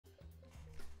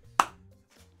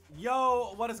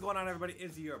Yo, what is going on, everybody?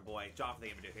 It's your boy, John from the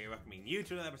GamerDuo here, welcoming you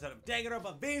to another episode of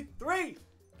Danganronpa V3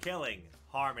 Killing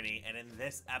Harmony. And in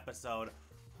this episode,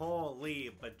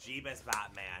 holy bejeebus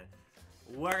Batman,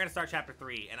 we're gonna start chapter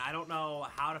 3, and I don't know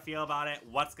how to feel about it,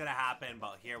 what's gonna happen,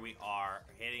 but here we are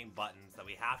hitting buttons that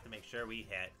we have to make sure we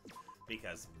hit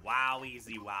because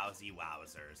wowie-zy wowsy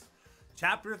wowzers.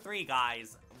 Chapter 3,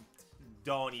 guys,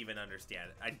 don't even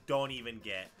understand it. I don't even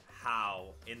get how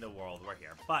in the world we're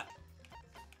here, but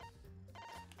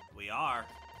we are.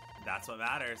 That's what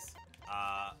matters.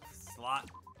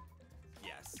 Slot.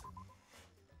 Yes.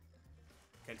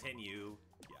 Continue.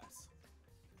 Yes.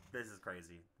 This is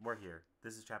crazy. We're here.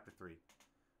 This is chapter 3.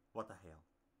 What the hell?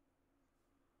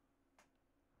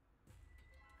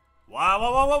 Whoa,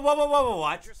 whoa, whoa, whoa, whoa, whoa, whoa,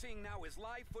 what? What you're seeing now is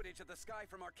live footage of the sky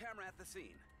from our camera at the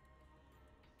scene.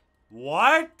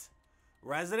 What?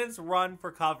 Residents run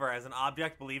for cover as an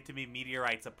object believed to be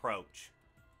meteorites approach.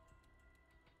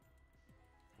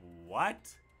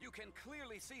 What? You can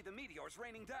clearly see the meteors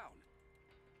raining down.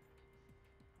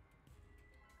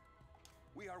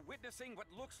 We are witnessing what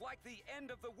looks like the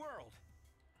end of the world.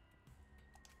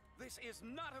 This is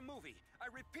not a movie.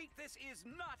 I repeat, this is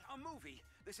not a movie.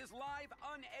 This is live,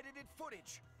 unedited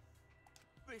footage.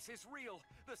 This is real.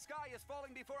 The sky is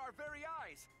falling before our very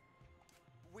eyes.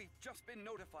 We've just been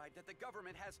notified that the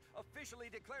government has officially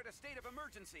declared a state of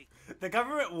emergency. The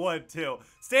government would, too.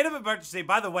 State of emergency.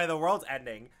 By the way, the world's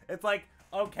ending. It's like,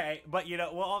 okay, but, you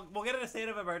know, we'll get in a state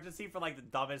of emergency for, like, the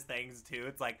dumbest things, too.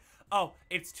 It's like, oh,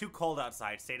 it's too cold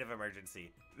outside. State of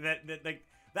emergency.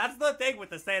 That's the thing with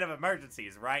the state of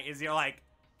emergencies, right? Is you're like,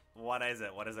 what is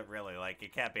it? What is it really? Like,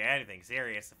 it can't be anything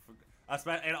serious.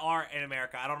 In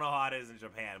America, I don't know how it is in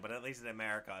Japan, but at least in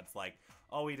America, it's like,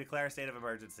 oh, we declare a state of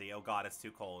emergency. Oh, God, it's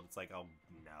too cold. It's like, oh,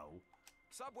 no.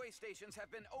 Subway stations have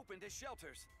been opened as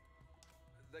shelters.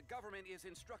 The government is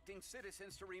instructing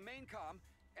citizens to remain calm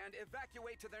and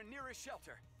evacuate to their nearest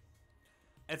shelter.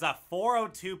 It's a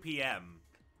 4:02 p.m.,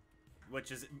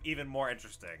 which is even more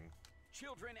interesting.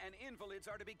 Children and invalids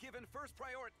are to be given first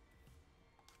priority.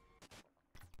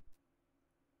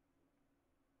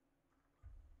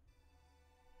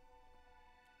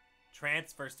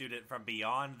 Transfer student from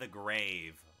beyond the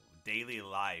grave. Daily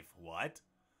life. What?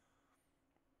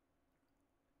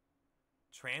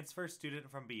 Transfer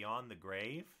student from beyond the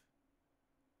grave?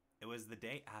 It was the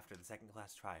day after the second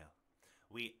class trial.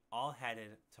 We all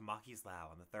headed to Maki's lab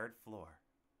on the 3rd floor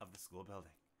of the school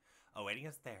building. Awaiting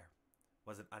us there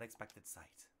was an unexpected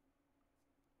sight.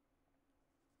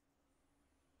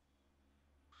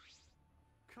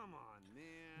 Come on,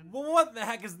 man. What the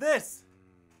heck is this?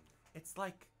 It's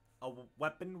like a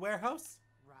weapon warehouse?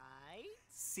 Right?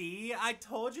 See, I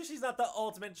told you she's not the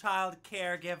ultimate child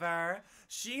caregiver.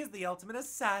 She's the ultimate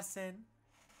assassin.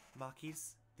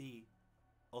 Maki's the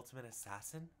ultimate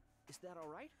assassin? Is that all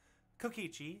right?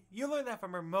 Kokichi, you learned that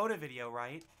from her Moda video,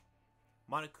 right?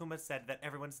 Monokuma said that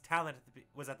everyone's talent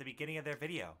was at the beginning of their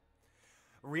video.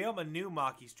 Ryoma knew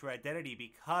Maki's true identity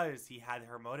because he had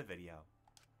her Moda video.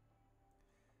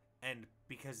 And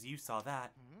because you saw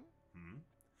that...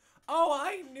 Oh,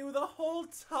 I knew the whole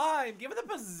time. Given the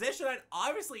position, I'd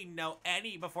obviously know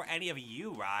before any of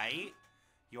you, right?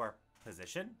 Your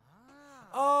position?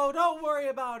 Oh, don't worry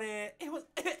about it. It was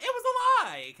a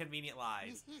lie. Convenient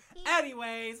lies.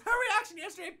 Anyways, her reaction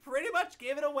yesterday pretty much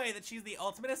gave it away that she's the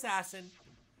ultimate assassin.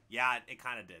 Yeah, it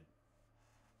kind of did.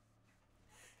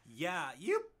 Yeah,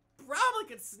 you probably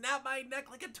could snap my neck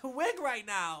like a twig right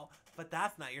now. But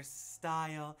that's not your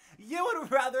style. You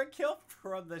would rather kill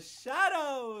from the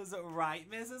shadows, right,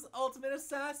 Mrs. Ultimate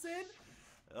Assassin?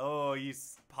 Oh, you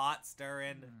pot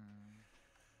stirring.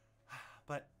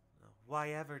 But why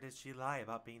ever did she lie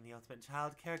about being the ultimate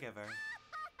child caregiver?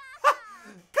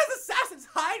 Because assassins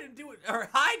hide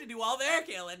to do all their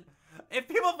killing. If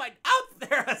people find out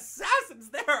they're assassins,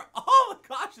 they're all the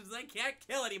cautions they can't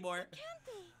kill anymore.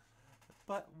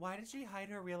 But why did she hide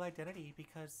her real identity?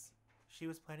 Because she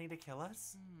was planning to kill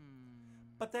us?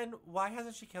 But then, why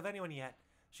hasn't she killed anyone yet?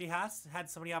 She has had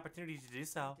so many opportunities to do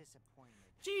so.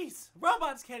 Jeez,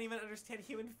 robots can't even understand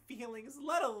human feelings,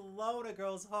 let alone a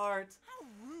girl's heart. How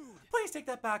rude. Please take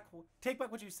that back. Take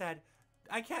back what you said.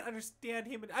 I can understand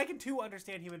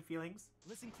human feelings.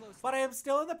 Listen closely. But I am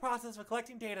still in the process of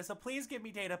collecting data, so please give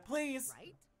me data, please.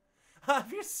 Right?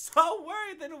 If you're so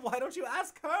worried, then why don't you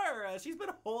ask her? She's been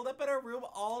holed up in her room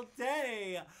all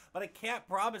day. But I can't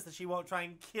promise that she won't try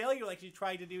and kill you like she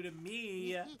tried to do to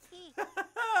me.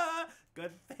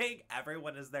 Good thing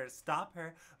everyone is there to stop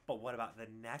her. But what about the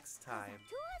next time?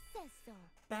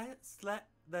 Best let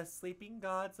the sleeping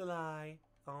gods lie.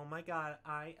 Oh my god,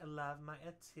 I love my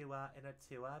Atua, and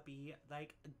Atua be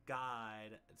like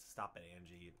God. Stop it,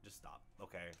 Angie. Just stop.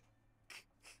 Okay.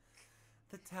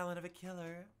 The talent of a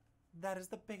killer. That is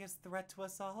the biggest threat to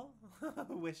us all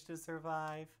who wish to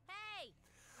survive. Hey!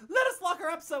 Let us lock her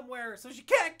up somewhere so she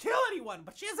can't kill anyone,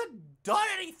 but she hasn't done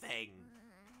anything.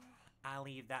 I'll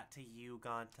leave that to you,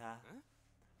 Ganta. Huh?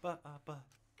 But, Got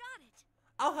it.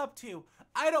 I'll help too.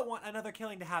 I don't want another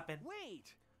killing to happen.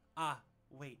 Wait!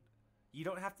 Wait. You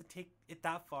don't have to take it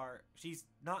that far. She's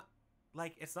not,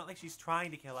 like, it's not like she's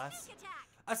trying to kill us. Sneak attack.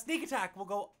 A sneak attack will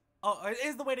go, oh, it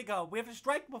is the way to go. We have to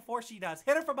strike before she does.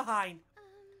 Hit her from behind.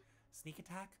 Sneak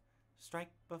attack, strike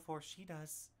before she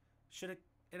does. Should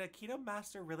an Aikido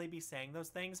master really be saying those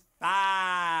things?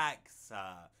 Facts!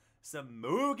 Some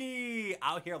Moogie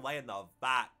out here laying the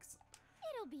facts.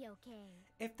 It'll be okay.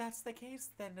 If that's the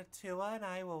case, then Natua and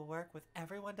I will work with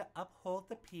everyone to uphold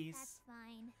the peace. That's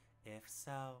fine. If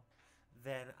so,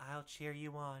 then I'll cheer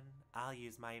you on. I'll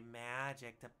use my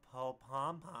magic to pull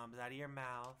pom-poms out of your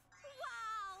mouth.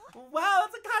 Wow! Wow,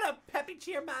 that's a kind of peppy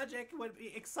cheer magic would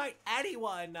excite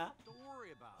anyone. Don't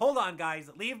worry about it. Hold on, guys.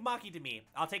 Leave Maki to me.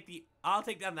 I'll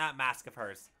take down that mask of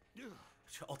hers.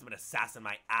 Ultimate assassin,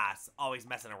 my ass. Always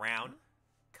messing around.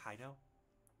 Kaido,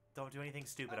 don't do anything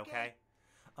stupid, okay?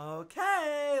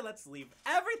 Okay, let's leave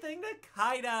everything to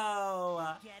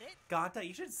Kaido. Get it? Ganta,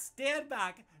 you should stand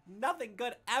back. Nothing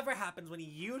good ever happens when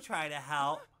you try to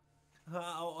help.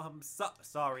 Oh, I'm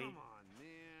sorry. Come on,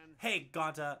 man. Hey,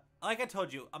 Ganta, like I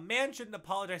told you, a man shouldn't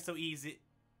apologize so easy.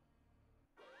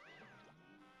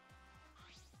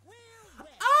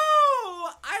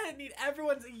 Oh, I didn't need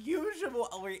everyone's usual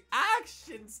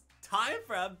reactions. Time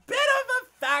for a bit of a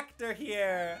factor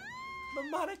here.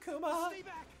 Monokuma, Stay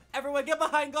back. everyone get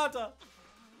behind Ganta.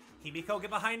 Himiko, get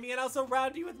behind me and I'll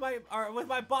surround you with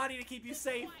my body to keep you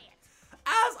safe.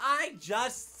 As I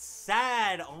just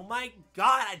said, oh my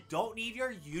god, I don't need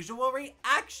your usual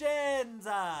reactions.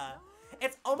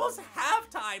 It's almost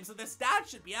halftime, so the stats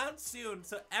should be out soon,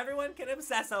 so everyone can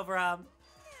obsess over them.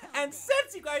 And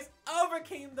since you guys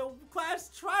overcame the class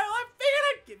trial, I figured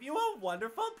I'd give you a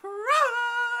wonderful prize.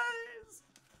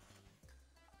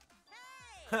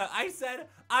 I said,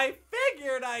 I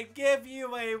figured I'd give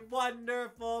you a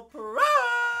wonderful prize.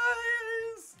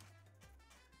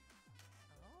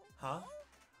 Huh?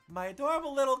 My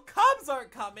adorable little cubs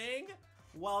aren't coming?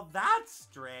 Well, that's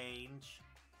strange.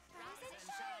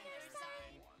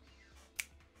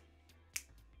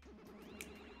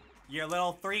 Your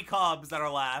little 3 cubs that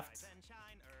are left.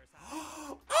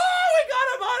 Oh, we got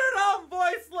him on an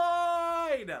voice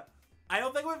line! I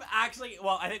don't think we've actually,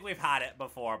 well, I think we've had it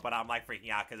before, but I'm like freaking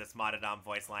out because it's Monodom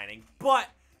voice lining. But,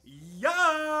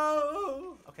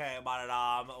 yo! Okay,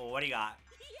 Monodom, what do you got?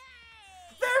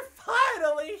 Yay! They're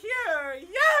finally here!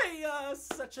 Yay!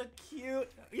 Such a cute,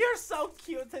 you're so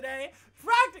cute today.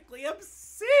 Practically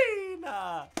obscene!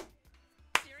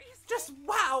 Seriously? Just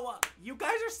wow! You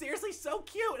guys are seriously so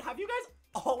cute! Have you guys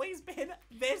always been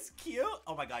this cute?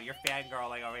 Oh my god, you're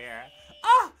fangirling over here.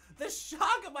 Ah! The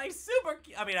shock of my super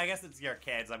cute. I mean, I guess it's your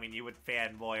kids. I mean, you would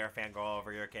fanboy or fangirl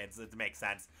over your kids. It makes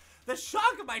sense. The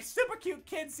shock of my super cute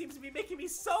kids seems to be making me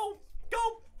so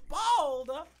bald.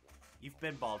 You've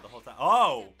been bald the whole time.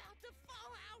 Oh! About to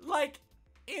fall out. Like,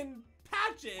 in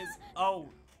patches. Oh.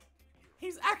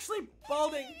 He's actually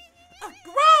balding.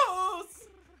 Gross!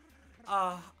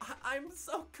 I'm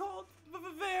so cold.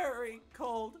 Very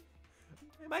cold.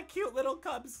 My cute little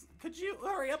cubs, could you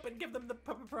hurry up and give them the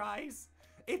prize?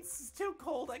 It's too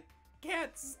cold. I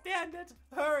can't stand it.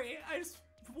 Hurry. I just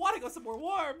want to go somewhere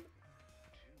warm.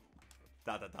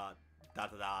 Dot, dot, dot.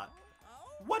 Dot, dot, dot.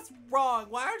 What's wrong?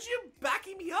 Why aren't you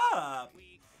backing me up?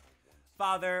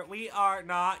 Father, we are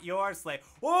not your slave.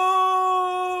 Whoa!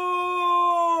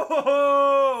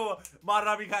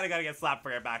 Monodom, you kind of got to get slapped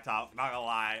for your back talk. Not gonna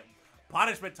lie.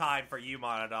 Punishment time for you,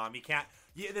 Monodom. You can't.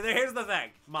 Here's the thing,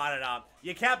 Monodom.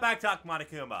 You can't backtalk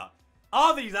Monokuma.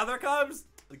 All these other cubs,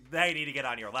 they need to get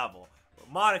on your level.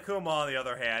 Monokuma, on the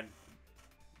other hand,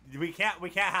 we can't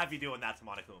have you doing that to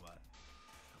Monokuma.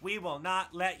 We will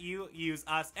not let you use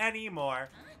us anymore.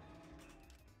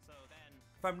 So then,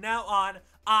 from now on,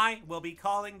 I will be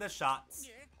calling the shots.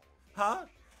 Huh?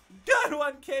 Good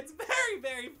one, kids. Very,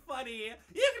 very funny.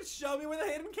 You can show me where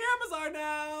the hidden cameras are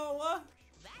now.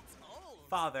 that's old.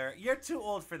 Father, you're too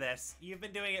old for this. You've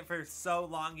been doing it for so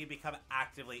long, you become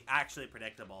actually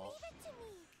predictable. Give it to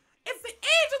me. It's the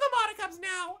age of the Monocubs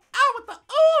now! Out with the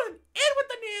old and in with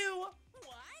the new!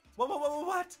 What?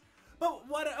 What? But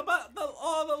what about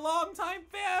all the long time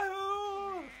fan?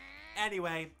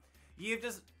 Anyway, you've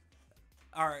just...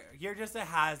 you're just a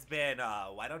has-been.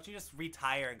 Why don't you just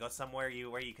retire and go somewhere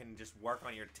where you can just work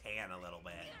on your tan a little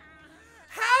bit?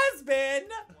 Has-been.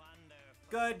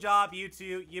 Good job, you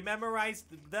two. You memorized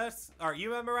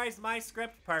you memorized my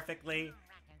script perfectly.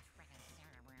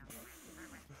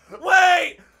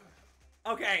 Wait!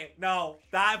 Okay, no.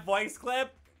 That voice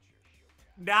clip,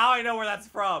 now I know where that's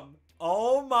from.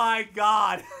 Oh my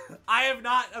god. I have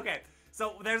not, okay.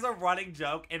 So there's a running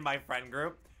joke in my friend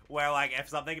group where, like, if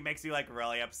something makes you, like,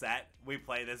 really upset, we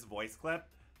play this voice clip.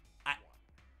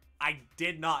 I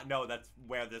did not know that's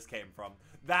where this came from.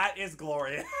 That is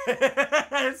glorious.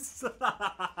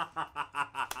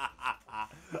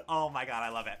 Oh my god, I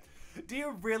love it. Do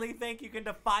you really think you can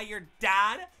defy your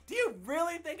dad? Do you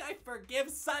really think I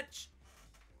forgive such?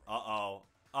 Uh-oh.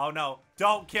 Oh no,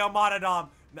 don't kill Monodom.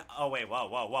 No, oh wait, whoa,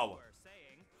 whoa, whoa.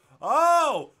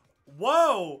 Oh!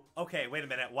 Whoa! Okay, wait a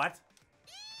minute, what?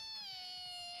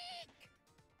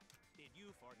 Did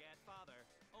you forget, Father?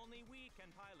 Only we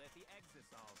can pilot the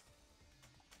exosols.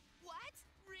 What?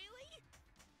 Really?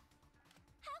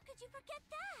 How could you forget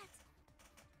that?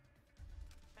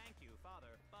 Thank you,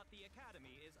 Father, but the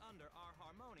Academy is under our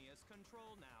harmonious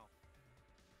control now.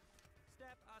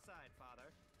 Step aside,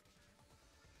 Father.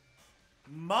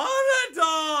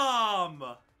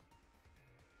 Monodom!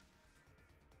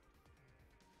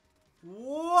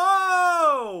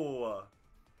 Whoa!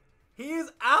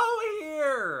 He's out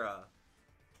here!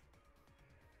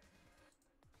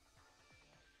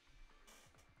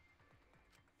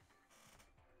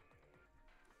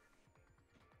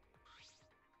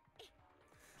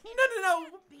 No.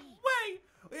 Wait!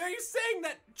 Are you saying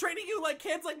that treating you like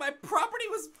kids like my property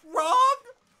was wrong?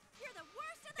 You're the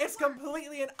worst of the It's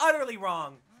completely and utterly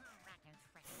wrong.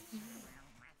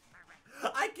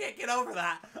 I can't get over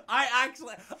that.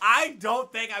 I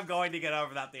don't think I'm going to get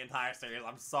over that the entire series.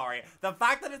 I'm sorry. The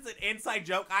fact that it's an inside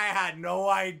joke I had no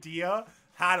idea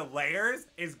had layers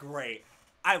is great.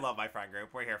 I love my friend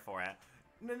group. We're here for it.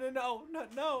 No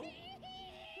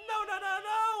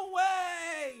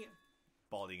way!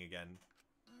 Balding again.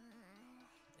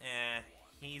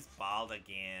 He's bald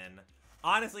again.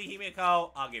 Honestly, Himiko,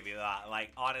 I'll give you that.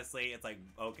 Like, honestly, it's like,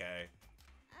 okay.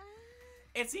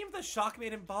 It seems the shock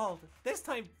made him bald. This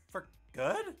time for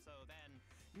good? So then,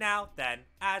 Now then,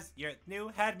 as your new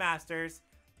headmasters,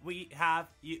 we have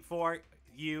for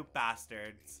you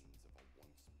bastards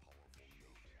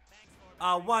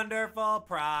a wonderful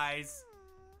prize.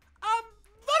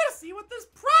 Let us see what this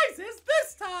prize is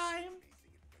this time.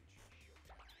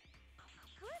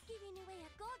 We're giving away a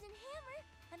golden hammer,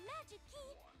 a magic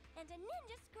key, and a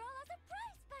ninja scroll as a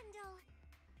prize bundle.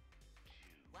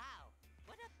 Wow,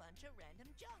 what a bunch of random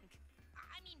junk.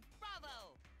 I mean,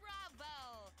 bravo!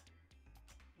 Bravo!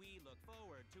 we look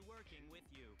forward to working with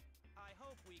you. I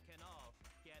hope we can all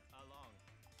get along.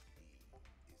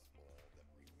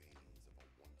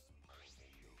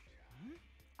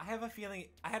 I had a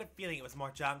feeling it was more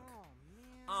junk. Oh,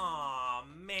 Aw,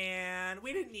 man.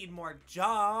 We didn't need more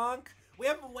junk. We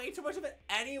have way too much of it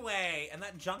anyway. And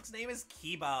that junk's name is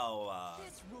Kibo.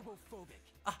 This robophobic.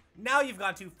 Now you've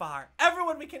gone too far.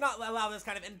 Everyone, we cannot allow this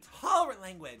kind of intolerant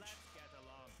language. Let's get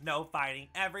along. No fighting.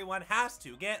 Everyone has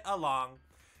to get along.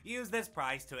 Use this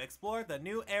prize to explore the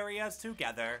new areas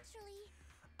together.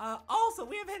 Actually, Also,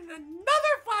 we have hit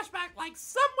another flashback like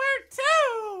somewhere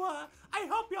too. I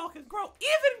hope y'all can grow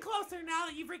even closer now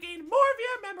that you've regained more of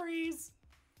your memories.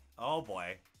 Oh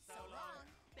boy. So long.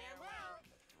 Farewell.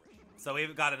 So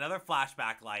we've got another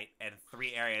flashback light and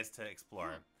 3 areas to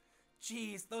explore.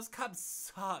 Jeez, those cubs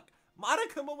suck.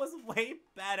 Monokuma was way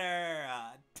better.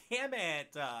 Damn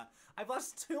it. I've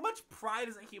lost too much pride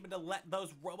as a human to let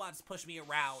those robots push me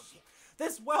around.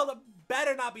 This world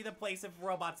better not be the place if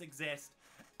robots exist.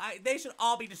 They should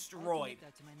all be destroyed.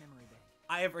 That to my memory bank.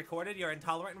 I have recorded your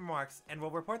intolerant remarks and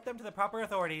will report them to the proper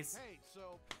authorities. Hey,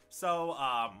 So,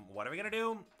 what are we gonna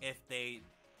do? If we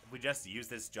just use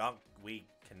this junk, we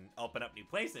can open up new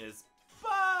places.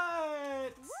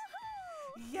 But,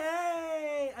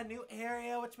 yay! A new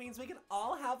area, which means we can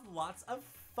all have lots of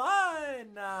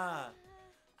fun.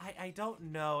 I don't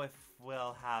know if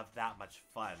we'll have that much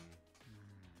fun.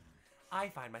 I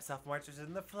find myself more interested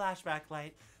in the flashback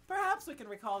light. Perhaps we can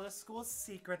recall the school's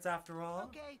secrets after all.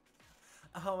 Okay.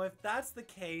 Oh, if that's the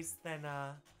case, then,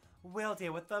 we'll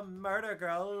deal with the murder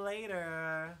girl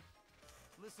later.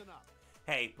 listen up.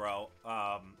 Hey, bro,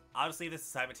 I'll just leave this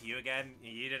assignment to you again.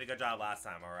 You did a good job last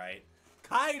time, alright?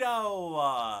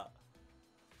 Kaido!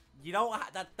 You know,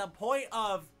 the point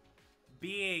of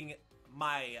being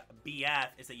my BF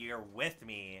is that you're with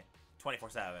me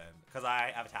 24/7. Because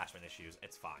I have attachment issues.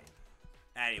 It's fine.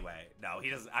 Anyway, no, he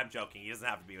doesn't. I'm joking. He doesn't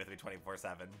have to be with me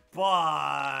 24/7.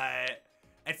 But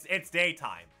It's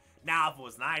daytime. Now, if it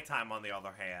was nighttime, on the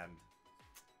other hand,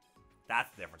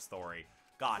 that's a different story.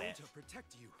 Got it. To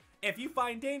protect you. If you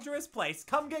find dangerous place,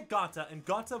 come get Gonta, and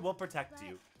Gonta will protect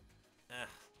you.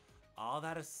 All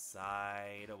that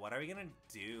aside, what are we gonna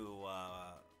do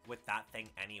with that thing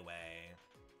anyway?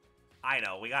 I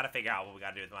know, we gotta figure out what we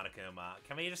gotta do with Monokuma.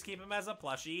 Can we just keep him as a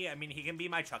plushie? I mean, he can be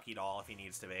my Chucky doll if he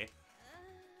needs to be.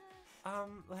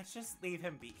 Let's just leave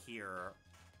him be here.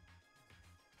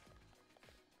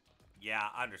 Yeah,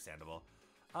 understandable.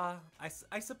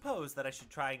 I suppose that I should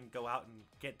try and go out and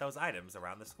get those items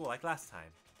around the school like last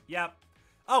time. Yep.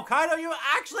 Oh, Kaido, you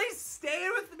actually stayed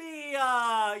with me!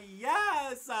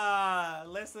 Yes!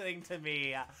 Listening to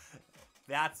me.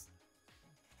 That's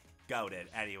goated,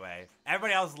 anyway.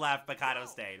 Everybody else left, but Kaido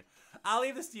stayed. I'll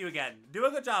leave this to you again. Do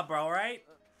a good job, bro, alright?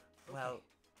 Okay. Well,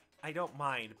 I don't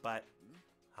mind, but...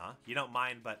 Huh? You don't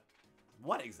mind, but...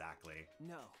 What exactly?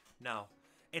 No. No,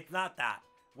 it's not that.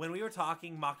 When we were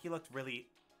talking, Maki looked really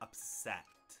upset.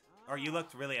 Or you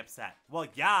looked really upset. Well,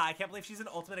 yeah, I can't believe she's an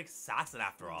ultimate assassin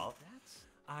after all.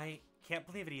 I can't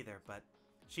believe it either, but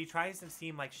she tries to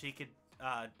seem like she could,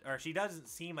 or she doesn't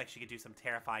seem like she could do some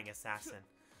terrifying assassin.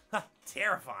 Huh,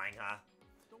 terrifying, huh?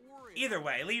 Don't worry. Either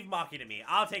way, leave Maki to me.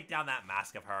 I'll take down that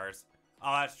mask of hers.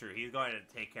 Oh, that's true. He's going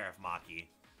to take care of Maki.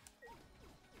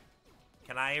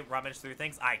 Can I rummage through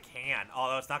things? I can,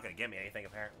 although it's not going to give me anything,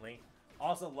 apparently.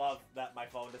 Also love that my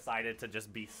phone decided to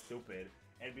just be stupid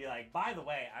and be like, by the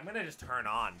way, I'm going to just turn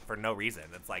on for no reason.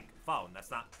 It's like, phone,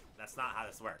 that's not how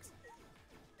this works.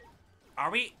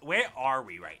 Where are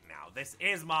we right now? This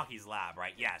is Maki's lab,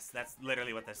 right? Yes, that's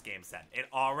literally what this game said. It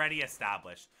already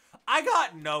established. I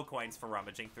got no coins for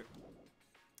rummaging through.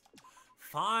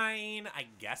 Fine, I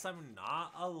guess I'm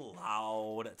not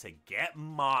allowed to get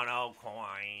mono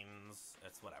coins.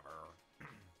 It's whatever.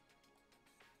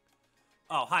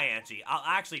 Oh, hi, Angie. I'll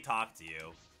actually talk to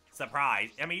you. Surprise.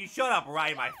 I mean, you showed up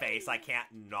right in my face. I can't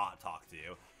not talk to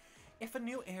you. If a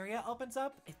new area opens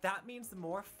up, that means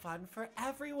more fun for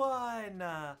everyone.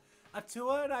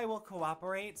 Atua and I will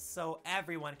cooperate so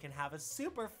everyone can have a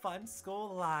super fun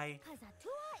school life. Cause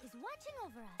Atua is watching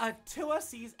over us. Atua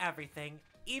sees everything,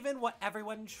 even what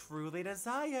everyone truly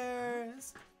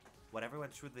desires. What everyone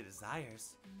truly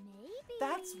desires? Maybe.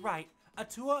 That's right.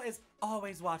 Atua is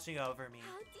always watching over me.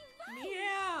 How divine.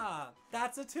 Yeah,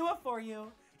 that's Atua for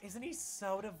you. Isn't he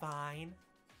so divine?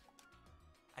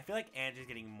 I feel like Angie's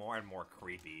getting more and more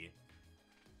creepy.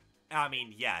 I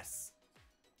mean, yes.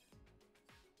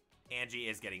 Angie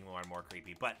is getting more and more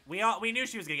creepy, but we knew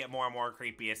she was gonna get more and more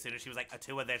creepy as soon as she was like,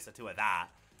 Atua this, Atua that.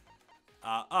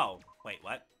 Oh, wait,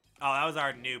 what? Oh, that was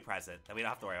our new present. Then we don't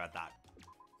have to worry about that.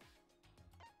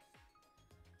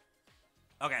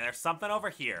 Okay, there's something over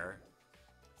here.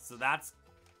 So that's...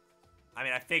 I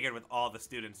mean, I figured with all the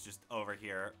students just over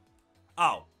here.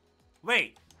 Oh,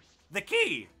 wait. The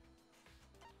key!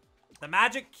 The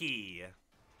magic key.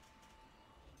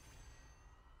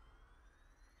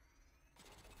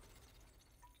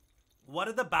 What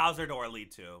did the Bowser door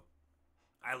lead to?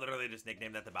 I literally just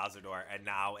nicknamed that the Bowser door, and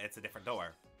now it's a different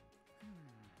door.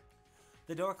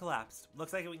 The door collapsed.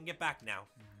 Looks like we can get back now.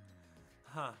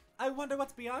 Huh. I wonder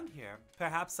what's beyond here.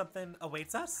 Perhaps something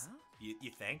awaits us? Huh?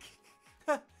 You think?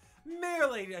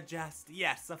 Merely a jest.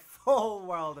 Yes, a full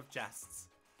world of jests.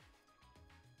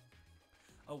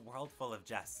 A world full of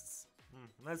jests.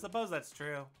 I suppose that's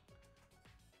true.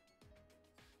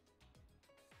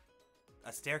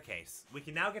 A staircase. We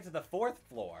can now get to the 4th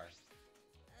floor.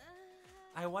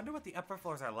 I wonder what the upper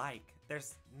floors are like.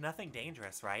 There's nothing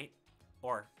dangerous, right?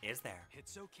 Or is there?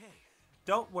 It's okay.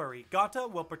 Don't worry. Gonta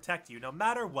will protect you no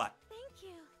matter what. Thank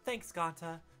you. Thanks,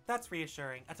 Gonta. That's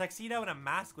reassuring. A tuxedo and a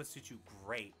mask would suit you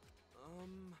great.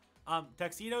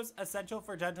 Tuxedos essential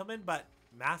for gentlemen, but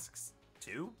masks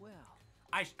too? Well,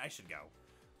 I should go.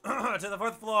 To the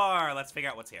 4th floor. Let's figure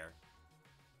out what's here.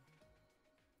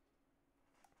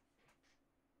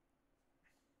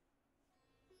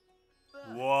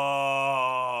 Whoa.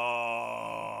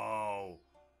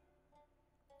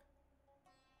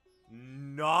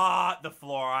 Not the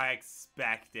floor I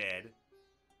expected.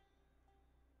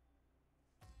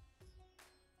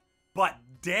 But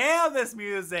damn, this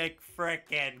music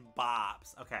frickin'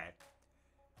 bops. Okay.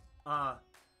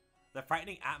 The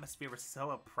frightening atmosphere was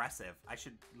so oppressive. I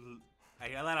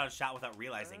let out a shot without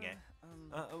realizing it.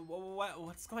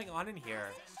 What's going on in here?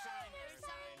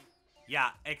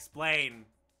 Yeah, explain.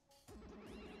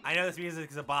 I know this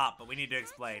music is a bop, but we need to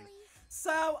explain.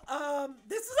 So,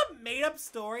 this is a made-up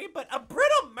story, but a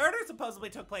brutal murder supposedly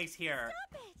took place here.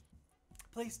 Stop it.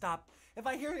 Please stop. If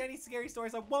I hear any scary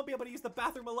stories, I won't be able to use the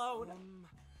bathroom alone.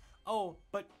 Oh,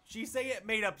 but she say it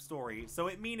made-up story, so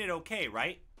it mean it okay,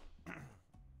 right?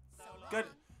 Good.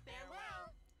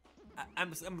 Farewell.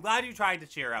 I'm glad you tried to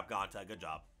cheer up, Ganta. Good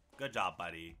job. Good job,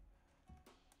 buddy.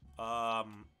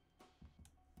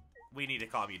 We need to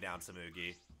calm you down,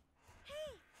 Samugi.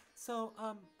 So,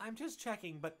 I'm just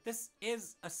checking, but this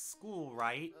is a school,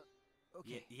 right?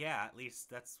 Okay. Yeah, at least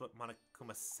that's what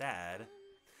Monokuma said.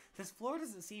 This floor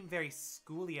doesn't seem very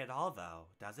schooly at all, though,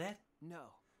 does it? No.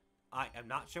 I am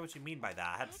not sure what you mean by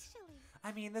that. Actually,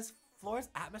 I mean, this floor's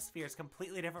atmosphere is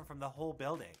completely different from the whole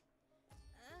building.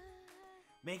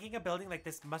 Making a building like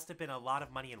this must have been a lot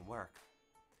of money and work.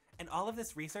 And all of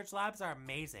this research labs are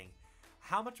amazing.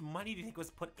 How much money do you think was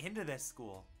put into this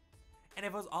school? And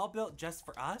if it was all built just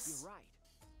for us? You're right.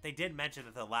 They did mention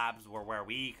that the labs were where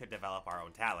we could develop our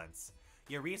own talents.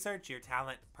 Your research, your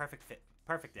talent, perfect it.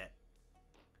 Perfect it.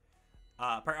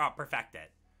 That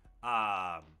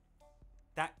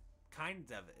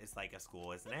kind of is like a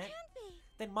school, isn't it? can't be.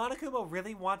 Then Monokuma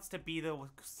really wants to be the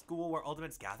school where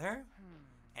ultimates gather?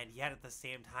 And yet at the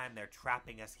same time, they're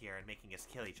trapping us here and making us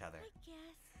kill each other. I guess.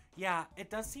 Yeah, it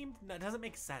doesn't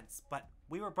make sense, but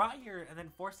we were brought here and then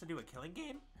forced to do a killing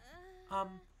game?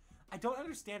 I don't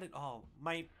understand it all.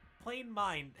 My plain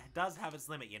mind does have its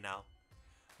limit, you know.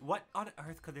 What on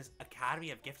earth could this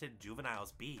Academy of Gifted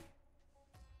Juveniles be?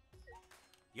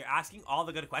 You're asking all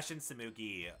the good questions,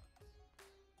 Samugi.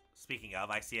 Speaking of,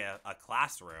 I see a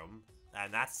classroom,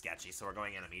 and that's sketchy, so we're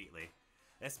going in immediately.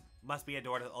 This must be a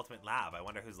door to the ultimate lab. I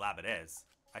wonder whose lab it is.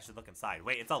 I should look inside.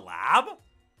 Wait, it's a lab?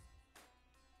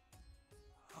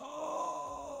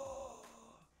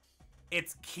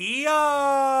 It's Kiyo's!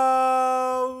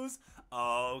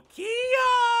 Oh, Kiyo!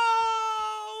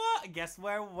 Guess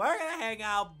where we're gonna hang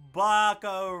out,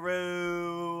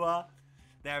 Buckaroo?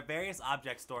 There are various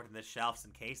objects stored in the shelves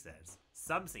and cases.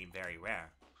 Some seem very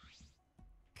rare.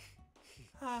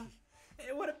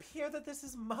 It would appear that this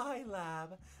is my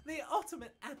lab, the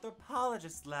ultimate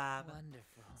anthropologist lab.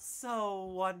 Wonderful. So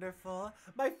wonderful.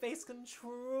 My face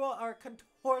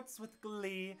contorts with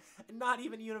glee. Not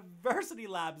even university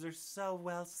labs are so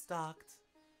well stocked.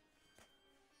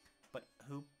 But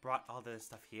who brought all this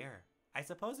stuff here? I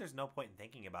suppose there's no point in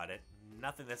thinking about it.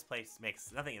 Nothing in this place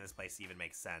even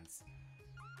makes sense.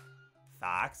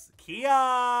 Facts.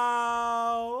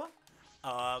 Kiyo!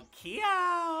 Oh,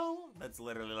 Kiyo! That's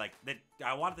literally like,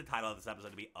 I wanted the title of this episode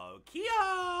to be Oh,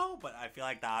 Kiyo! But I feel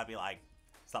like that would be like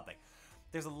something.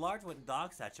 There's a large wooden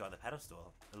dog statue on the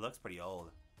pedestal. It looks pretty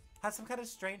old. Has some kind of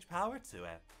strange power to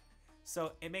it.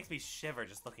 So it makes me shiver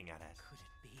just looking at it.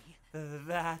 Could it be?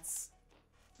 That's...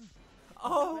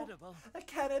 Oh, Incredible.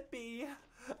 can it be?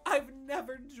 I've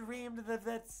never dreamed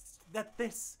that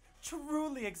this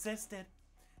truly existed.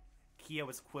 Kiyo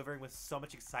was quivering with so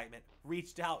much excitement,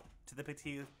 reached out to that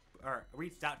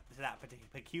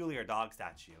peculiar dog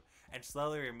statue, and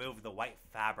slowly removed the white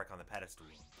fabric on the pedestal.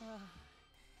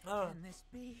 Can this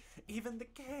be? Even the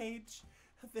cage.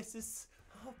 This is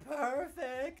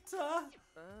perfect.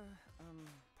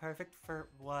 Perfect for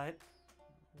what?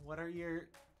 What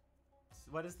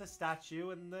is the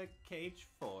statue and the cage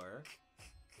for?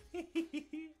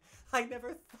 I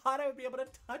never thought I would be able to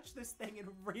touch this thing in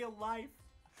real life.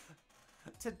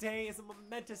 Today is a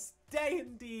momentous day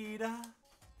indeed.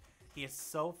 He is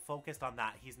so focused on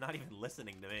that, he's not even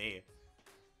listening to me.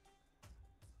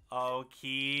 Oh,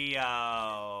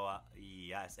 Kiyo.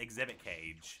 Yes, exhibit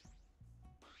cage.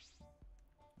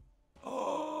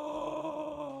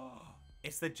 Oh,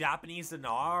 it's the Japanese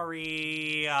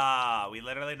Inari. We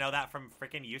literally know that from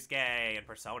freaking Yusuke and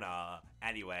Persona.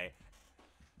 Anyway,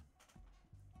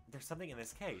 there's something in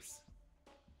this case.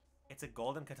 It's a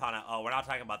golden katana. Oh, we're not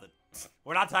talking about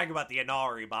the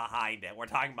Inari behind it. We're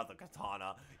talking about the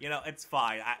katana. You know, it's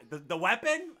fine. The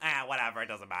weapon? Whatever. It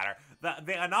doesn't matter.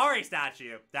 The Inari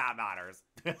statue, that matters.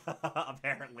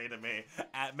 Apparently to me.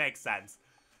 It makes sense.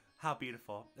 How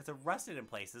beautiful. It's rusted in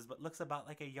places, but looks about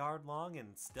like a yard long and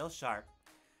still sharp.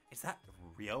 Is that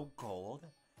real gold?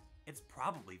 It's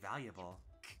probably valuable.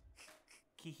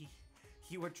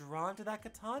 You were drawn to that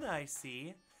katana, I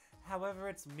see. However,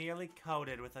 it's merely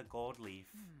coated with a gold leaf.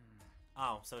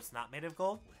 Oh, so it's not made of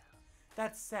gold?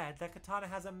 That said, that katana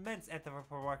has immense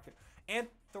anthropological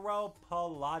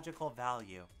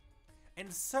value.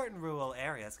 In certain rural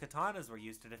areas, katanas were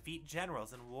used to defeat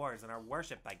generals in wars and are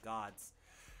worshipped by gods.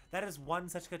 That is one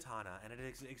such katana, and it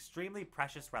is an extremely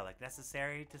precious relic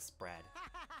necessary to spread.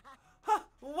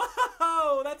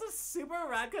 Whoa! That's a super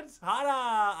rad katana!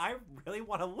 I really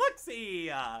want to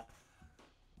look-see!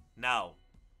 No.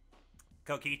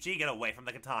 Kokichi, get away from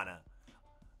the katana.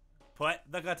 Put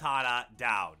the katana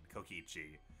down,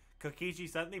 Kokichi. Kokichi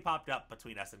suddenly popped up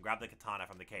between us and grabbed the katana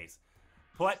from the case.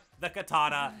 Put the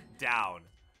katana down.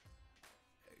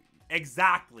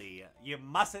 Exactly. You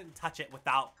mustn't touch it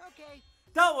without... Okay.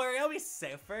 Don't worry, I'll be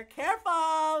super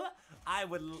careful.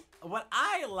 When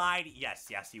I lied... Yes,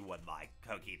 you would lie,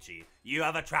 Kokichi. You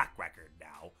have a track record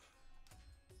now.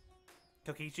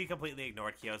 Kokichi completely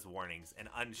ignored Kiyo's warnings and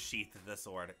unsheathed the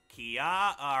sword.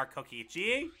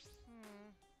 Kokichi.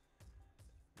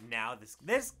 Now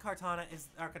this katana is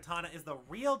the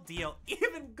real deal.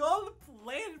 Even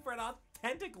gold-plated for an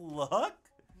authentic look?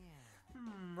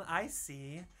 Yeah. I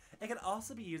see. It can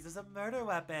also be used as a murder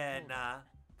weapon.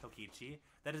 Kokichi,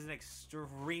 that is an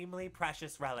extremely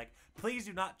precious relic. Please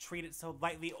do not treat it so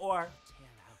lightly or Tear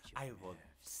out your I will...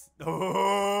 nerves.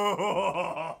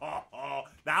 Oh,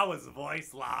 that was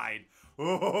voice line.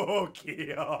 Oh,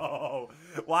 Kiyo.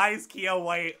 Why is Kiyo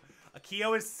white?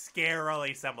 Kiyo is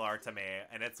scarily similar to me,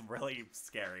 and it's really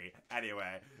scary.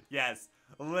 Anyway, yes,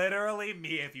 literally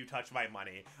me if you touch my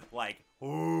money. Like,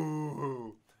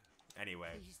 ooh. Anyway.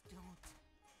 Please don't.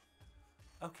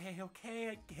 Okay,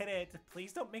 I get it.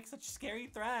 Please don't make such scary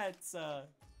threats.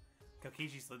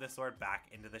 Kokichi slid the sword back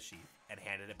into the sheath and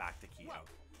handed it back to Kiyo. Whoa.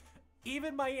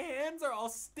 Even my hands are all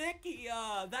sticky.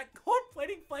 That gold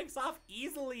plating flakes off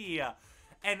easily.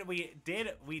 And we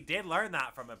did learn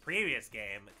that from a previous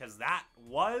game, because that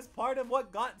was part of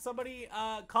what got somebody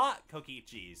caught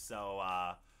Kokichi. So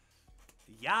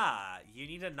yeah, you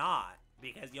need to not,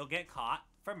 because you'll get caught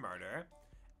for murder.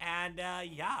 And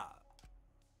yeah.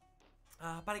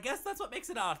 But I guess that's what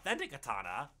makes it an authentic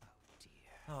katana. Oh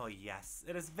dear. Oh yes,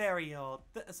 it is very old,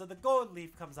 so the gold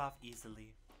leaf comes off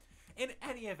easily. In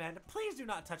any event, please do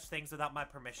not touch things without my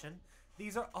permission.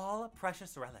 These are all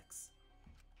precious relics.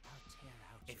 I'll tear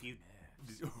out If your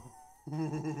you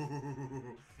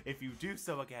nerves. if you do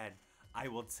so again, I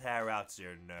will tear out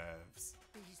your nerves.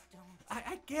 Please don't.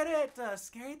 I get it.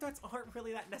 Scary threats aren't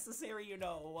really that necessary, you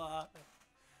know.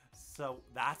 So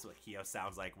that's what Kiyo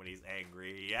sounds like when he's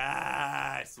angry.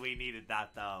 Yes, we needed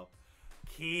that though.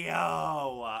 Kiyo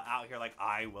out here like,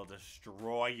 I will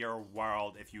destroy your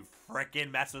world if you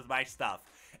frickin' mess with my stuff.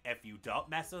 If you don't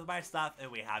mess with my stuff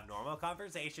and we have normal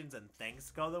conversations and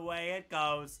things go the way it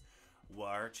goes,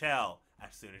 we're chill.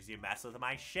 As soon as you mess with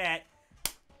my shit,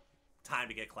 time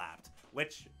to get clapped.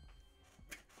 Which,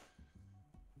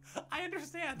 I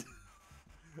understand.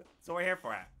 So we're here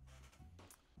for it.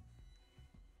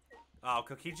 Oh,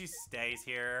 Kokichi stays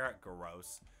here.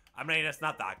 Gross. I mean, it's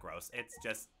not that gross. It's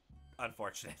just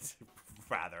unfortunate,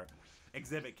 rather.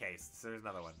 Exhibit case. So there's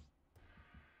another one.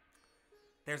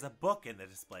 There's a book in the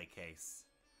display case.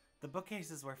 The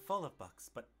bookcases were full of books,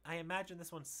 but I imagine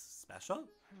this one's special?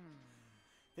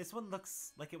 This one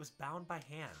looks like it was bound by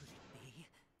hand.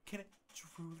 Can it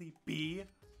truly be?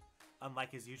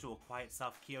 Unlike his usual quiet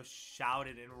self, Kiyo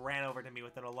shouted and ran over to me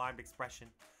with an alarmed expression.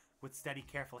 With steady,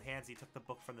 careful hands, he took the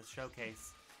book from the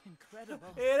showcase.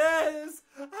 Incredible. It is!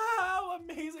 How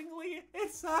amazingly,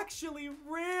 it's actually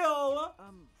real!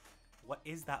 What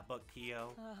is that book,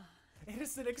 Kiyo? It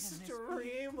is an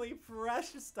extremely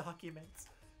precious document.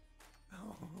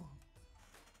 Oh.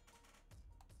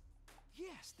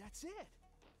 Yes, that's it.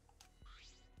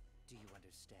 Do you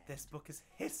understand? This book is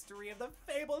history of the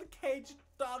fabled Caged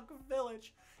Dog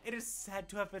Village. It is said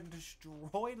to have been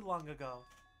destroyed long ago.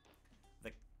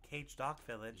 The Caged Dog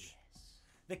Village? Yes.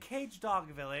 The Caged Dog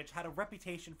Village had a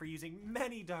reputation for using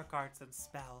many dark arts and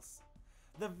spells.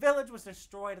 The village was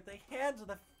destroyed at the hands of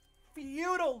the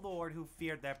feudal lord who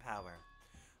feared their power.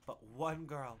 But one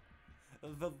girl,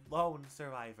 the lone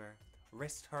survivor,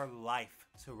 risked her life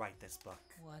to write this book.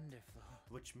 Wonderful.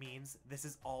 Which means this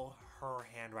is all her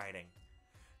handwriting.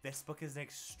 This book is an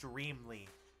extremely,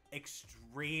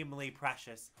 extremely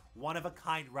precious,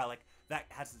 one-of-a-kind relic that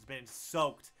has been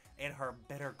soaked in her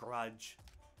bitter grudge.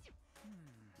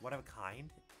 One of a kind?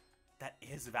 That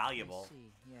is valuable. I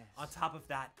see, yes. On top of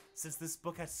that, since this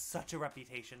book has such a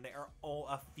reputation, there are all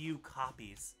a few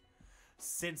copies.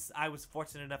 Since I was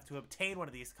fortunate enough to obtain one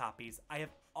of these copies, I have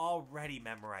already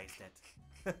memorized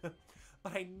it.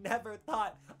 But I never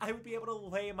thought I would be able to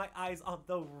lay my eyes on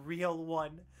the real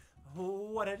one.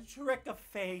 What a trick of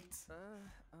fate.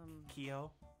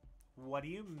 Kiyo, what do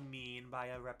you mean by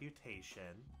a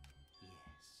reputation?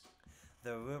 Yes.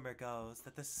 The rumor goes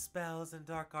that the spells and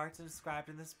dark arts inscribed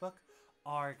in this book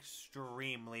are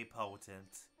extremely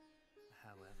potent.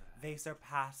 However, They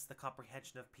surpass the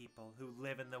comprehension of people who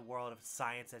live in the world of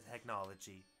science and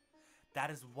technology.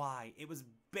 That is why it was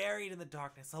buried in the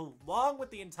darkness along with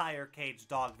the entire Caged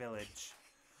Dog Village.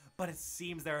 But it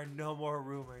seems there are no more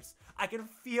rumors. I can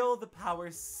feel the power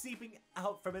seeping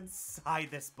out from inside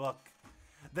this book.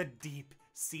 The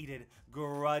deep-seated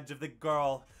grudge of the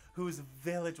girl whose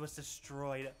village was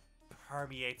destroyed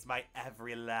permeates my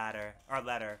every letter.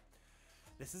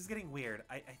 This is getting weird.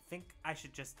 I think I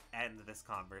should just end this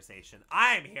conversation.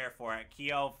 I'm here for it.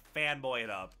 Kiyo, fanboy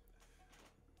it up.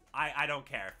 I don't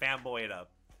care. Fanboy it up.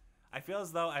 I feel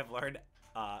as though I've learned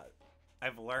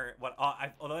what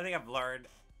the only thing I've learned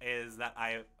is that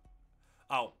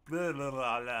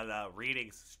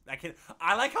reading.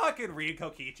 I like how I can read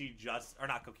Kokichi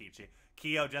not Kokichi.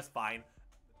 Kiyo just fine.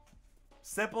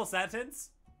 Simple sentence?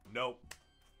 Nope.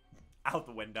 Out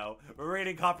the window.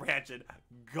 Reading comprehension,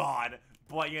 gone.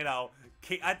 But you know,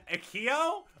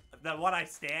 Kiyo, the one I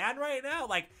stand right now,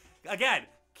 like, again,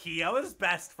 Kiyo is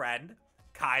best friend,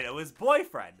 Kaido is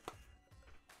boyfriend.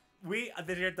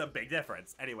 There's the big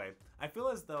difference. Anyway, I feel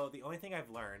as though the only thing I've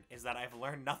learned is that I've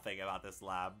learned nothing about this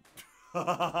lab.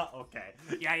 Okay.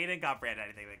 Yeah, you didn't comprehend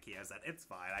anything that Kiyo said. It's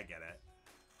fine, I get it.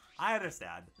 I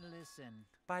understand. Listen.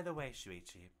 By the way,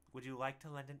 Shuichi, would you like to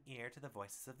lend an ear to the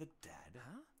voices of the dead?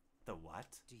 Huh? The what?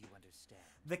 Do you understand?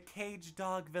 The Cage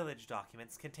Dog Village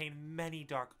documents contain many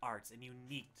dark arts and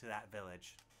unique to that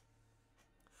village.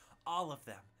 All of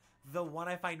them. The one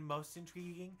I find most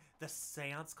intriguing, the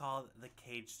seance called the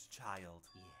Caged Child.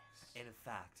 Yes. In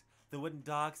fact, the wooden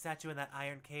dog statue in that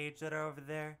iron cage that are over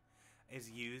there is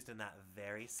used in that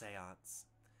very seance.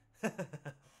 To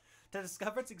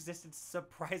discover its existence is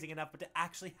surprising enough, but to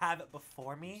actually have it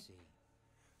before me? See.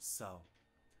 So,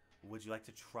 would you like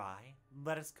to try?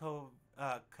 Let us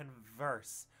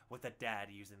converse with the dead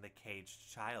using the Caged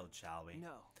Child, shall we?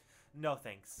 No. No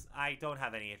thanks. I don't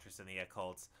have any interest in the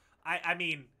occult. I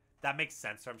mean, that makes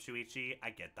sense from Shuichi. I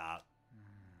get that.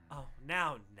 Oh,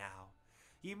 now.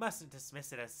 You mustn't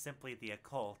dismiss it as simply the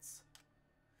occult.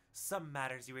 Some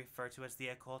matters you refer to as the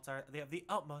occult are of the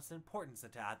utmost importance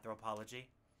into anthropology.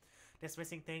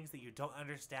 Dismissing things that you don't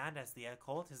understand as the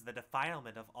occult is the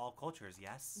defilement of all cultures,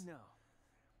 yes? No.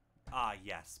 Ah,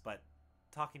 yes, but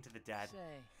talking to the dead.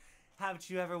 Say. Haven't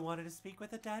you ever wanted to speak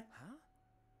with the dead? Huh?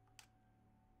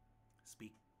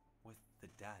 Speak with the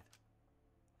dead.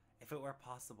 If it were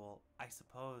possible, I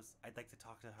suppose I'd like to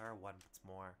talk to her once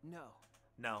more. No.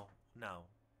 No,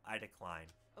 I decline.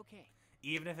 Okay.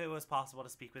 Even if it was possible to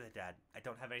speak with the dead, I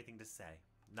don't have anything to say.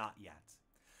 Not yet.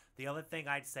 The only thing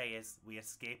I'd say is we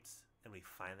escaped and we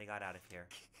finally got out of here.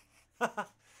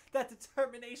 That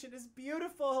determination is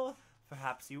beautiful.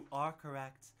 Perhaps you are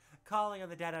correct. Calling on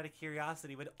the dead out of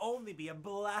curiosity would only be a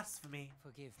blasphemy.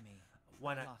 Forgive me.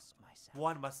 When I lost myself.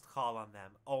 one must call on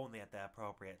them only at the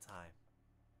appropriate time.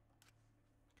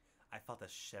 I felt a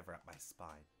shiver up my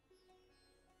spine.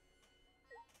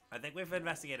 I think we've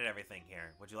investigated everything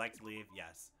here. Would you like to leave?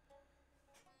 Yes.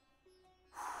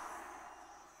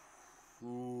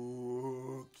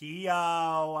 Ooh,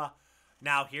 Kiyo.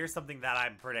 Now, here's something that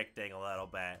I'm predicting a little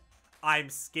bit. I'm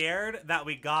scared that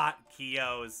we got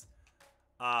Kiyo's,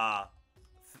 not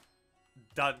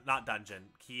dungeon.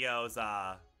 Kiyo's,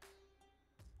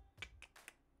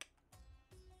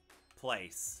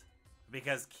 place.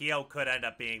 Because Kiyo could end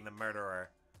up being the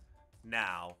murderer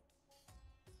now.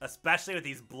 Especially with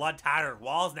these blood-tattered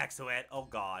walls next to it. Oh,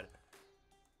 God.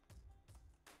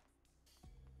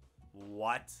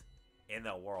 What in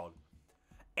the world?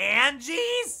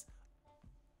 Angie's?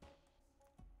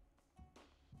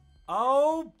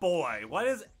 Oh, boy. What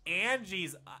is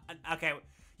Angie's? Okay,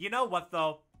 you know what,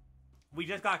 though? We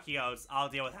just got Kiyo's. I'll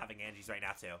deal with having Angie's right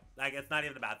now, too. Like, it's not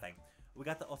even a bad thing. We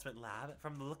got the ultimate lab.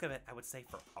 From the look of it, I would say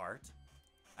for art.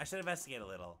 I should investigate a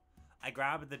little. I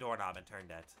grabbed the doorknob and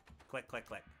turned it. Click, click,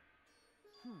 click.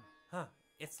 Huh.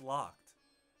 It's locked.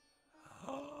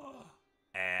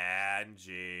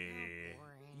 Angie.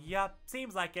 Yup,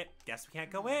 seems like it. Guess we can't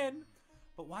go in.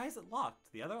 But why is it locked?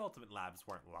 The other ultimate labs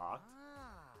weren't locked.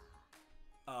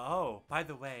 Oh, by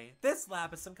the way, this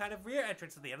lab is some kind of rear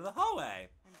entrance at the end of the hallway.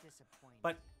 I'm disappointed.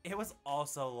 But it was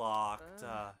also locked.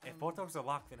 If both doors are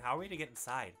locked, then how are we to get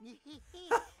inside?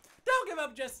 Don't give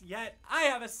up just yet. I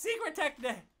have a secret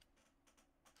technique.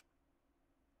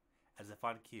 As if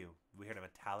on cue, we heard a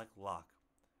metallic lock,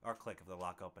 or click of the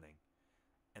lock opening,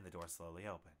 and the door slowly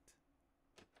opened.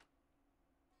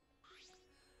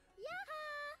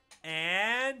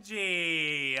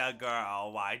 Angie,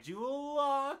 girl, why'd you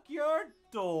lock your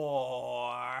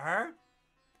door?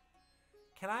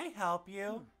 Can I help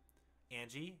you?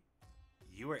 Angie,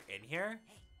 you were in here?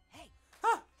 Hey.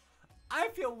 Huh. I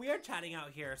feel weird chatting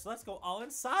out here, so let's go all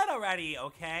inside already,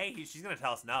 okay? She's gonna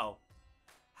tell us no.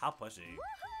 How pushy.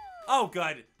 Oh,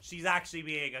 good. She's actually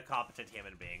being a competent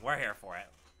human being. We're here for it.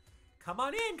 Come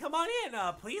on in,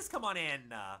 please come on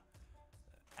in.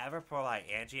 Ever polite,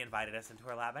 Angie invited us into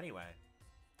her lab anyway.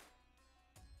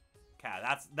 Okay,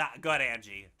 that's good,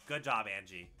 Angie. Good job,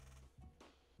 Angie.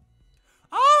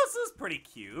 Oh, this is pretty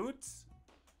cute.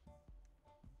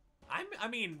 I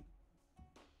mean,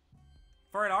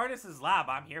 For an artist's lab,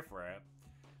 I'm here for it.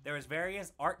 There is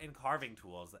various art and carving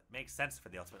tools that make sense for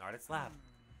the Ultimate Artist Lab.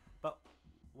 But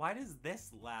why does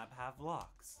this lab have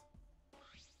locks?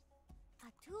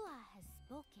 Atua has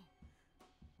spoken.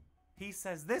 He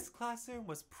says this classroom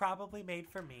was probably made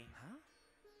for me. Huh?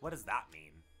 What does that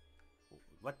mean?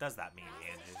 What does that mean,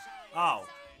 Angie? Oh.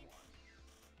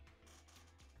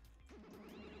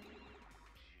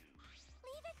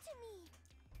 Leave it to me.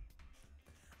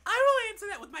 I will answer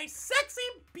that with my sexy,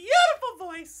 beautiful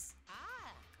voice.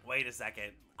 Ah. Wait a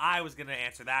second. I was gonna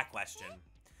answer that question.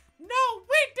 No,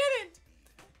 we didn't.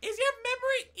 Is your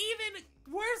memory even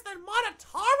worse than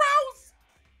Monotaro's?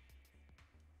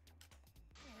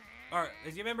 Or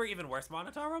is your memory even worse,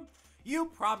 Monotaro? You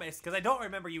promised, because I don't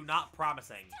remember you not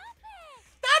promising.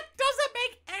 That doesn't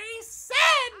make any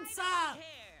sense! I don't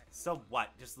care. So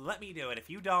what? Just let me do it. If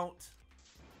you don't,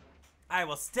 I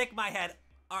will stick my head,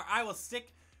 or I will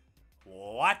stick...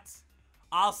 What?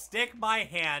 I'll stick my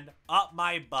hand up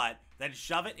my butt, then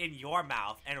shove it in your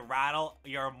mouth and rattle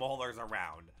your molars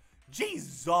around.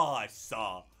 Jesus!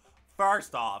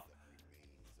 First off,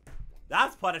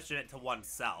 that's punishment to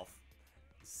oneself.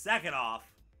 Second off,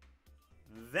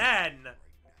 then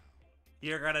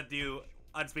you're gonna do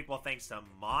unspeakable things to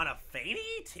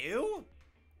Monofani too?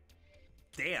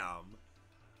 Damn.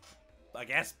 I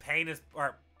guess pain is,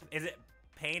 or is it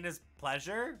pain is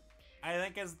pleasure? I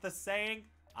think is the saying.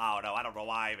 Oh no, I don't know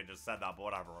why I even just said that, but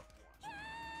whatever.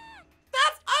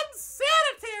 That's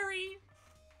unsanitary!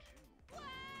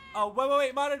 Oh,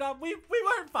 wait, Monodon, we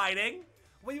weren't fighting.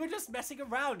 We were just messing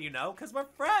around, you know, because we're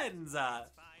friends.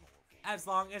 As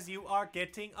long as you are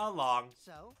getting along.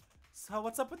 So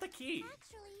what's up with the key?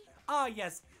 Actually, Ah,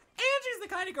 yes. Angie's the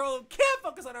kind of girl who can't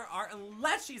focus on her art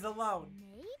unless she's alone.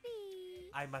 maybe.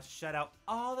 I must shut out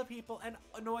all the people and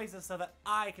noises so that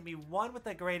I can be one with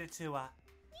the great Atua.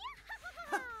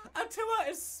 Atua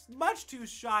is much too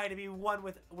shy to be one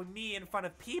with me in front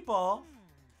of people.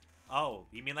 Oh,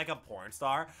 you mean like a porn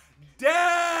star? Damn!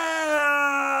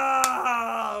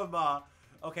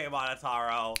 Okay,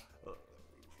 Monotaro.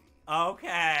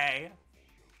 Okay.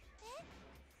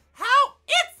 How?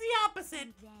 It's the opposite!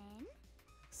 Then,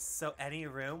 So any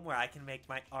room where I can make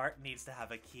my art needs to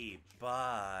have a key,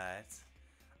 but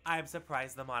I'm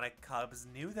surprised the Monic Cubs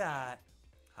knew that.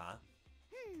 Huh?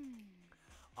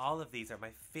 All of these are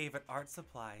my favorite art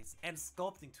supplies and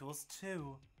sculpting tools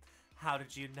too. How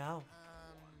did you know?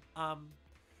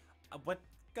 What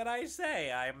could I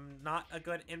say? I'm not a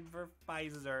good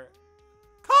improviser.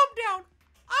 Calm down!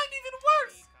 I'm even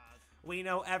worse! We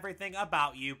know everything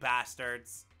about you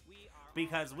bastards.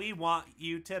 Because we want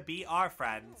you to be our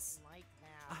friends.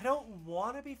 I don't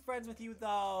want to be friends with you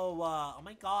though. Oh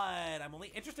my god, I'm only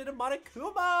interested in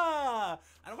Monokuma. I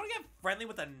don't want to get friendly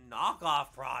with the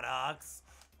knockoff products.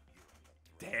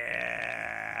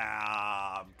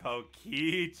 Damn,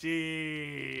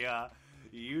 Kokichi.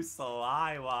 You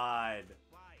sly one.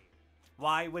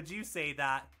 Why would you say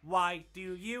that? Why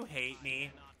do you hate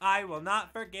me? I will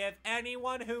not forgive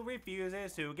anyone who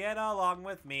refuses to get along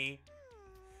with me.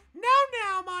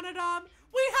 Now, Monodon,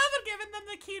 we haven't given them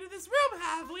the key to this room,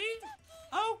 have we?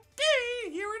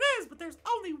 Okay, here it is, but there's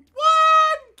only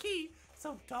one key,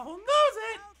 so don't lose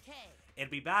it. Okay. It'd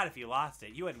be bad if you lost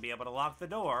it. You wouldn't be able to lock the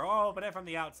door or open it from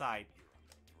the outside.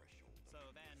 So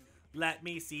then, Let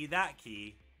me see that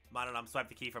key. Monodon swiped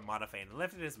the key from Monofane and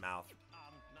lifted his mouth.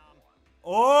 nom.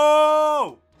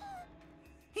 Oh!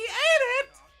 He ate it!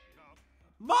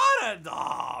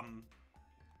 Monodon!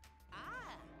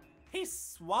 Ah. He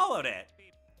swallowed it.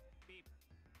 Beep, beep,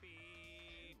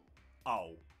 beep.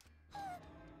 Oh.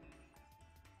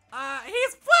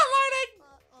 He's flatlining!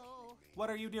 Uh-oh. What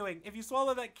are you doing? If you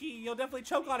swallow that key, you'll definitely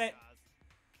choke on it.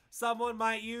 Someone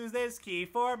might use this key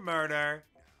for murder.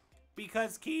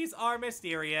 Because keys are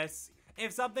mysterious.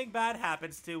 If something bad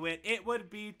happens to it, it would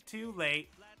be too late.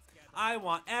 I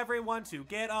want everyone to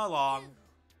get along.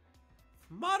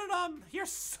 Monodon, you're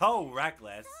so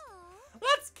reckless.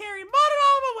 Let's carry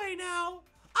Monodon away now.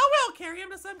 I will carry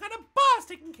him to some kind of boss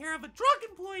taking care of a drunk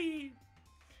employee.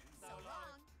 So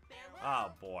long. Farewell.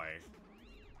 Oh boy.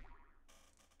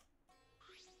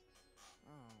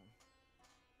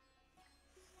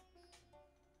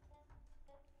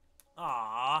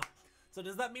 Aw. So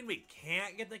does that mean we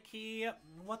can't get the key?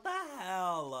 What the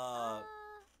hell?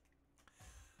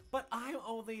 But I'm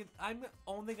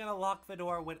only gonna lock the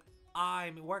door when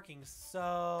I'm working,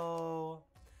 so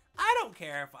I don't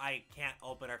care if I can't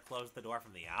open or close the door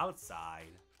from the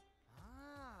outside.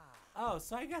 Ah. Oh,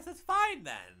 so I guess it's fine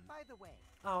then. By the way.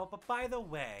 Oh, but by the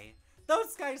way,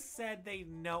 those guys said they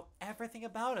know everything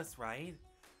about us, right?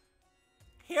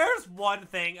 Here's one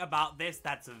thing about this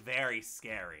that's very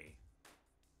scary.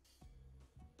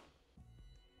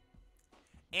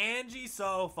 Angie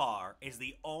so far is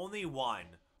the only one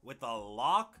with a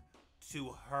lock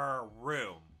to her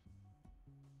room.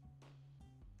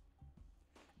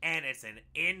 And it's an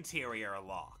interior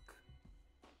lock.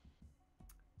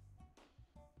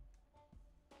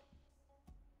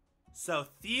 So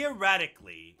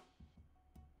theoretically,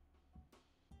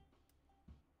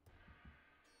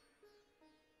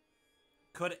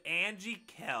 could Angie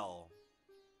kill?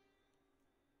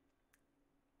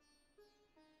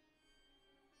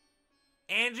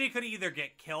 Angie could either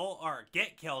get killed or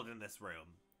get killed in this room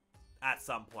at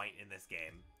some point in this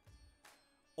game.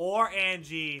 Or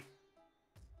Angie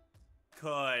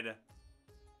could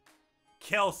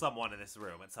kill someone in this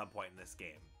room at some point in this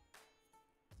game.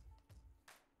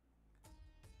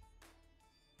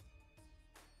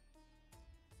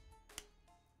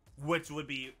 Which would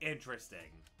be interesting.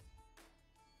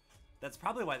 That's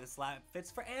probably why this lab fits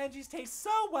for Angie's taste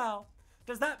so well.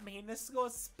 Does that mean this school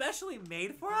is specially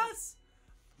made for us?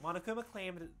 Monokuma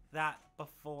claimed that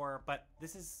before, but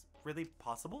this is really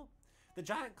possible? The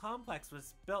giant complex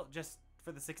was built just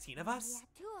for the 16 of us?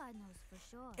 Yeah, Tua knows for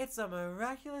sure. It's a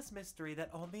miraculous mystery that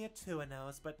only a Tua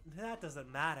knows, but that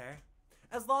doesn't matter.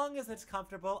 As long as it's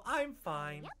comfortable, I'm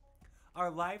fine. Yep.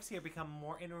 Our lives here become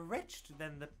more enriched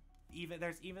than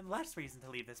there's even less reason to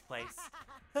leave this place.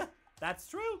 That's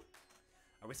true.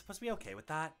 Are we supposed to be okay with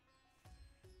that?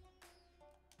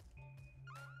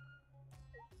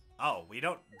 Oh, we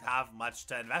don't have much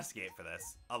to investigate for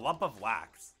this. A lump of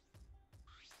wax.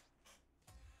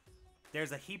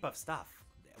 There's a heap of stuff.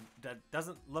 That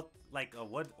doesn't look like a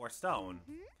wood or stone.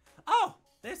 Oh,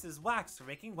 this is wax for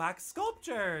making wax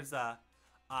sculptures.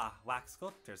 Wax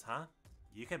sculptures, huh?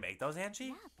 You can make those,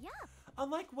 Angie? Yeah.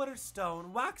 Unlike wood or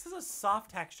stone, wax is a soft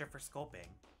texture for sculpting.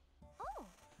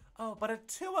 Oh, but a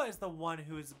Tua is the one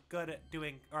who's good at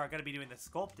doing, or gonna be doing the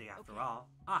sculpting after all.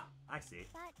 Ah, I see.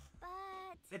 But...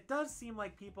 It does seem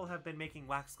like people have been making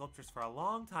wax sculptures for a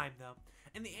long time, though.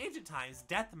 In the ancient times,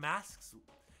 death masks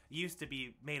used to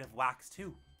be made of wax,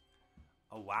 too.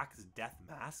 A wax death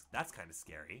mask? That's kind of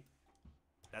scary.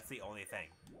 That's the only thing.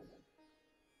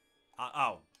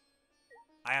 Oh.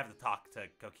 I have to talk to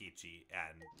Kokichi,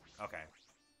 and... Okay.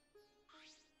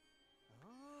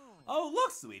 Oh,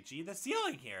 look, Suichi, the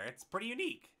ceiling here. It's pretty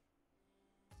unique.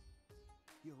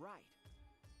 You're right.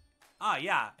 Ah,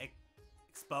 yeah.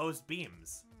 Exposed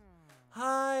beams.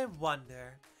 I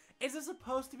wonder, is it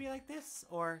supposed to be like this,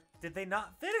 or did they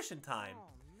not finish in time?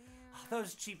 Oh,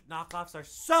 those cheap knockoffs are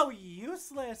so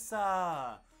useless.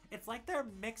 It's like they're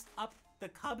mixed up the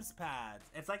Cubs pads.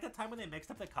 It's like the time when they mixed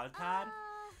up the Cubs pad.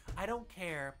 I don't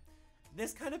care.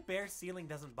 This kind of bare ceiling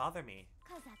doesn't bother me.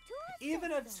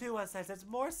 Even a Tua says it's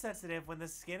more sensitive when the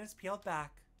skin is peeled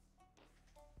back.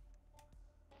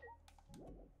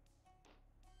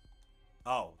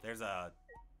 Oh, there's a...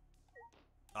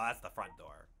 Oh, that's the front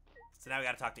door. So now we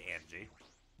gotta talk to Angie.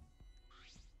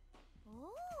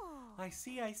 Oh. I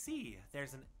see.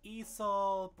 There's an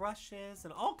easel, brushes,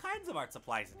 and all kinds of art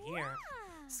supplies in here.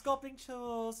 Wow. Sculpting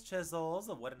tools, chisels,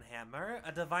 a wooden hammer,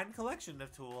 a divine collection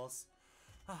of tools.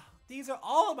 These are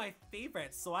all of my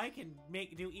favorites, so I can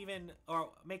make do even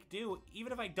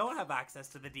if I don't have access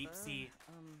to the deep sea.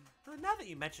 Now that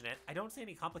you mention it, I don't see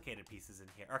any complicated pieces in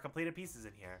here, or completed pieces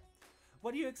in here.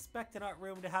 What do you expect an art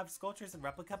room to have sculptures and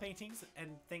replica paintings and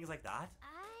things like that?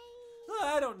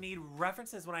 I don't need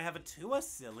references when I have a Tua,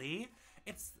 silly.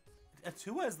 A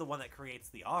Tua is the one that creates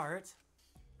the art.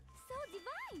 So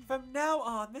divine. From now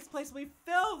on, this place will be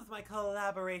filled with my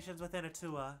collaborations within a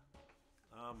Tua.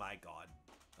 Oh my god.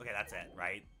 Okay, that's it,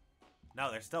 right? No,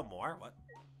 there's still more. What?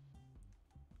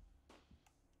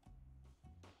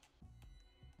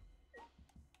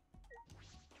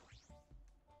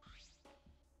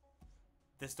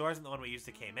 This door isn't the one we used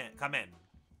to come in.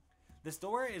 This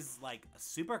door is like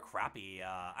super crappy.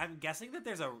 I'm guessing that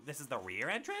this is the rear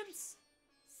entrance?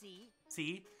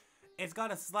 See? It's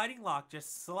got a sliding lock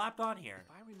just slapped on here.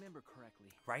 If I remember correctly.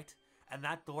 Right? And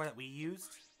that door that we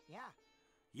used? Yeah.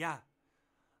 Yeah.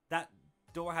 That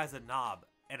door has a knob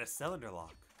and a cylinder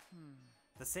lock.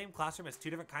 The same classroom has 2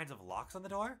 different kinds of locks on the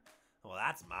door? Well,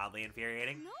 that's mildly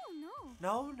infuriating.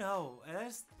 No,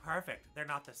 that's perfect. They're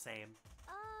not the same.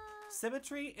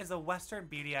 Symmetry is a Western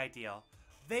beauty ideal.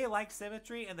 They like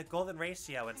symmetry and the golden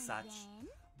ratio and such.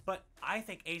 But I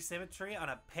think asymmetry on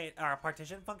a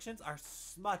partition functions are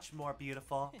much more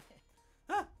beautiful.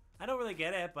 I don't really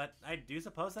get it, but I do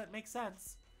suppose that makes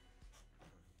sense.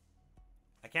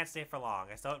 I can't stay for long.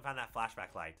 I still haven't found that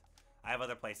flashback light. I have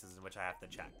other places in which I have to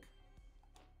check.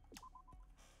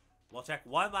 We'll check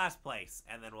one last place,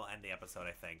 and then we'll end the episode,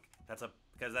 I think.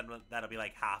 Because then that'll be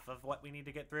like half of what we need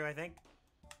to get through, I think.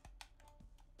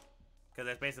 Because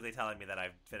it's basically telling me that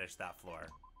I've finished that floor.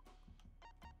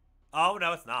 Oh,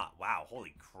 no, it's not. Wow,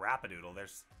 holy crap-a-doodle.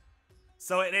 There's...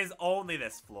 So it is only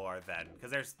this floor, then.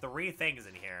 Because there's 3 things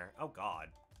in here. Oh, God.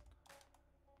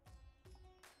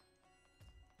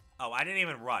 Oh, I didn't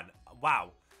even run.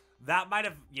 Wow. That might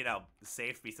have, you know,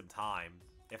 saved me some time.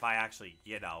 If I actually,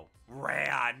 you know,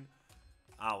 ran.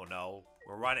 Oh, no.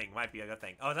 We're running. Might be a good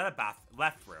thing. Oh, is that a bath?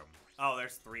 Left room. Oh,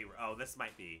 there's 3. Oh, this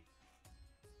might be.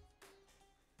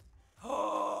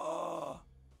 Oh.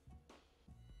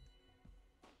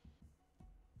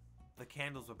 The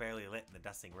candles were barely lit in the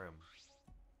dusting room.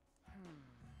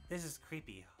 This is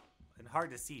creepy. And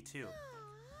hard to see, too.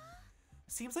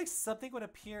 Seems like something would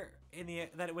appear in the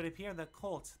it would appear in the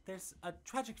cult. There's a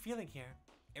tragic feeling here.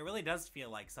 It really does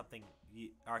feel like something's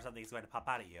going to pop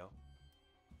out at you.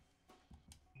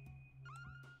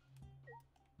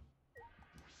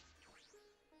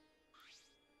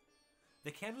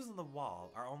 The candles on the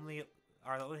wall are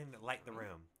the only thing that light the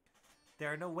room.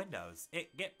 There are no windows.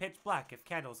 It get pitch black if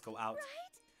candles go out.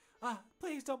 Right? Ah,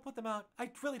 please don't put them out. I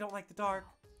really don't like the dark.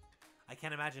 I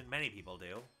can't imagine many people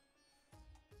do.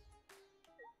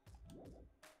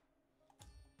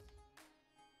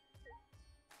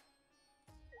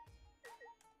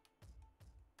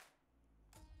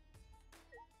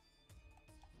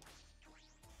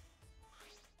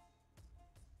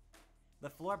 The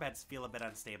floor beds feel a bit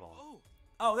unstable.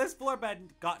 Oh, this floor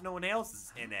bed got no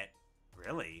nails in it.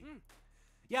 Really?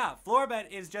 Yeah, floor bed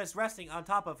is just resting on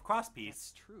top of crosspiece.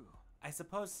 That's true. I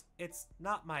suppose it's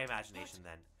not my imagination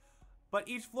then. But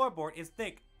each floorboard is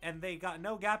thick and they got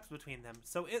no gaps between them,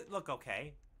 so it look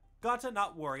okay. Got to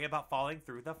not worry about falling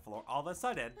through the floor all of a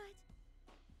sudden.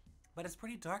 But it's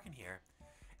pretty dark in here.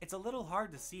 It's a little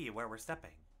hard to see where we're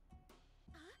stepping.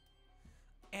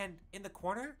 And in the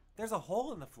corner, there's a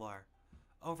hole in the floor.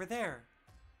 Over there.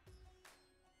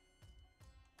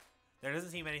 There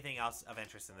doesn't seem anything else of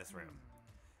interest in this room.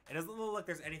 It doesn't look like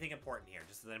there's anything important here,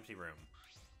 just an empty room.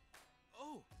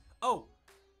 Oh,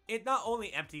 it's not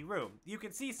only empty room. You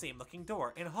can see same looking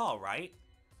door in hall, right?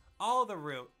 All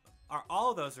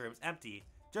of those rooms empty,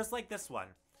 just like this one.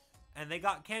 And they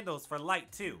got candles for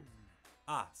light too.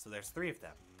 Ah, so there's 3 of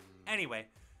them. Anyway,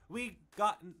 we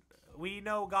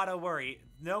no gotta worry.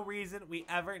 No reason we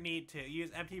ever need to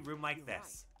use empty room like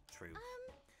this. True.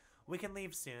 We can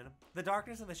leave soon. The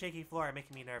darkness and the shaky floor are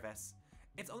making me nervous.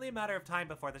 It's only a matter of time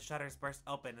before the shutters burst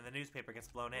open and the newspaper gets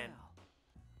blown in.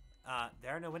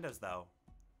 There are no windows though.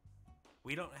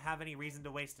 We don't have any reason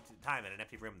to waste time in an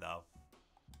empty room though.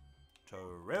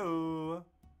 True.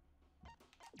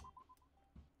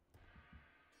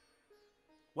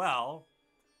 Well,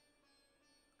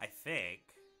 I think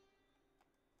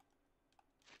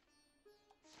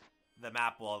the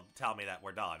map will tell me that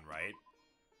we're done, right?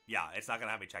 Yeah, it's not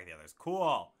gonna have me check the others.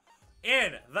 Cool.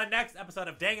 In the next episode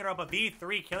of Danganronpa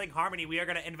V3 Killing Harmony, we are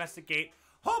gonna investigate,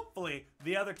 hopefully,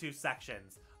 the other 2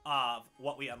 sections of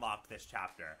what we unlocked this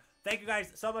chapter. Thank you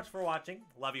guys so much for watching.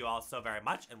 Love you all so very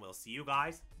much, and we'll see you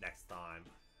guys next time.